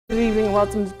Good evening and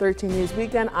welcome to 13 News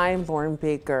Weekend. I am Lauren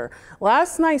Baker.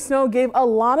 Last night's snow gave a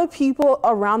lot of people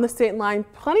around the state line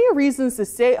plenty of reasons to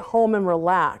stay at home and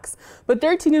relax. But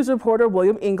 13 News reporter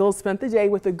William Ingalls spent the day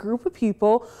with a group of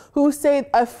people who say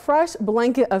a fresh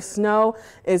blanket of snow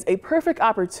is a perfect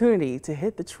opportunity to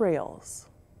hit the trails.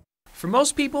 For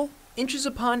most people, inches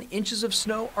upon inches of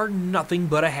snow are nothing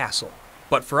but a hassle.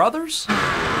 But for others,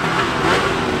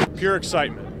 pure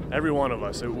excitement. Every one of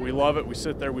us. We love it. We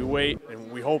sit there, we wait, and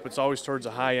we hope it's always towards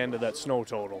the high end of that snow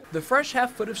total. The fresh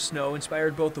half foot of snow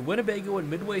inspired both the Winnebago and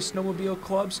Midway snowmobile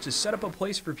clubs to set up a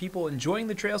place for people enjoying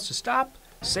the trails to stop,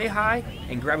 say hi,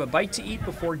 and grab a bite to eat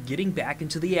before getting back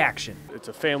into the action. It's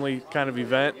a family kind of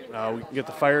event. We can get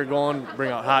the fire going, bring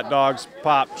out hot dogs,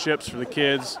 pop, chips for the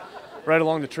kids, right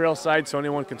along the trail side so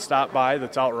anyone can stop by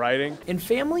that's out riding. And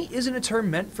family isn't a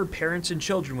term meant for parents and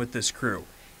children with this crew.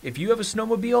 If you have a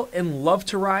snowmobile and love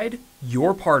to ride,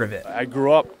 you're part of it. I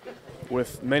grew up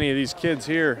with many of these kids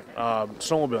here,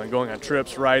 snowmobiling, going on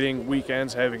trips, riding,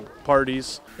 weekends, having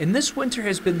parties. And this winter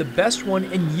has been the best one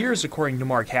in years, according to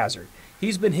Mark Hazard.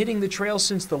 He's been hitting the trails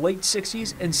since the late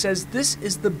 60s and says this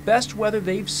is the best weather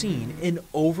they've seen in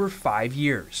over 5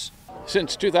 years.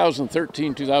 Since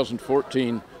 2013,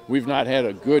 2014, we've not had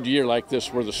a good year like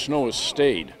this where the snow has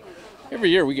stayed. Every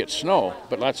year we get snow,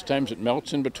 but lots of times it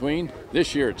melts in between.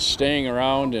 This year it's staying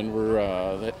around, and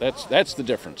that's the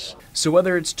difference. So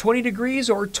whether it's 20 degrees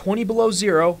or 20 below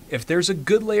zero, if there's a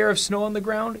good layer of snow on the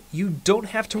ground, you don't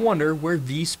have to wonder where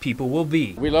these people will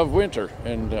be. We love winter,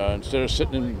 and instead of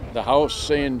sitting in the house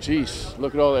saying, geez,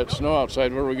 look at all that snow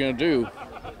outside, what are we going to do?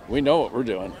 We know what we're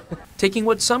doing. Taking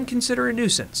what some consider a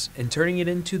nuisance and turning it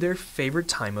into their favorite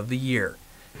time of the year.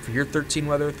 For your 13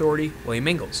 Weather Authority, William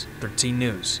Ingalls, 13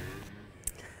 News.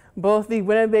 Both the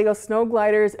Winnebago Snow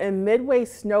Gliders and Midway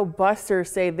Snow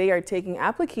Busters say they are taking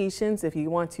applications if you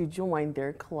want to join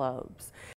their clubs.